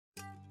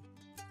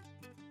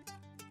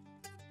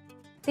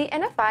The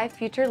NFI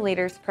Future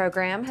Leaders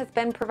Program has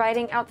been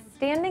providing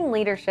outstanding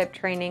leadership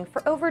training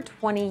for over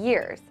 20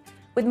 years,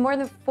 with more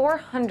than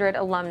 400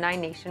 alumni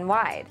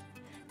nationwide.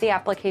 The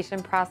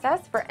application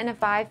process for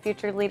NFI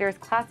Future Leaders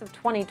Class of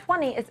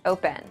 2020 is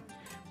open.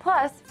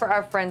 Plus, for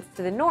our friends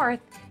to the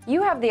north,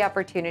 you have the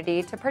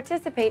opportunity to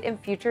participate in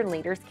Future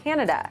Leaders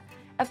Canada,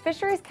 a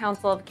Fisheries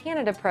Council of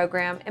Canada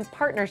program in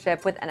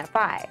partnership with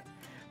NFI.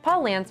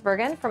 Paul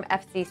Landsbergen from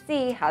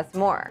FCC has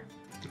more.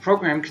 The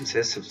program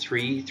consists of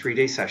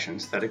three-day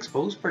sessions that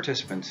expose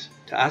participants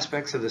to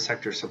aspects of the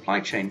sector's supply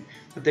chain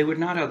that they would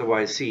not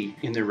otherwise see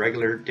in their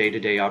regular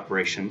day-to-day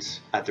operations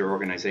at their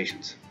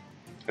organizations.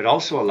 It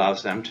also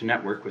allows them to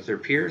network with their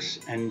peers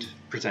and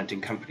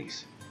presenting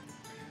companies.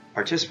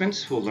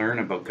 Participants will learn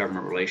about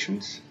government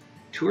relations,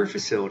 tour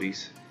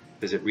facilities,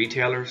 visit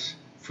retailers,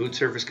 food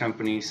service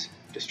companies,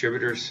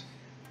 distributors,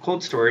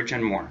 cold storage,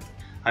 and more.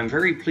 I'm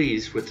very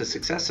pleased with the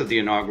success of the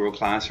inaugural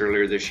class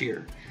earlier this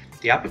year.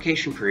 The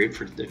application period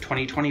for the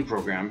 2020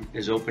 program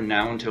is open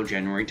now until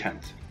January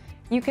 10th.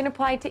 You can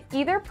apply to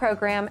either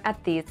program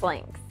at these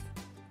links.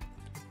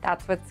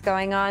 That's what's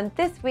going on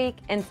this week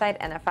inside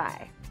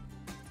NFI.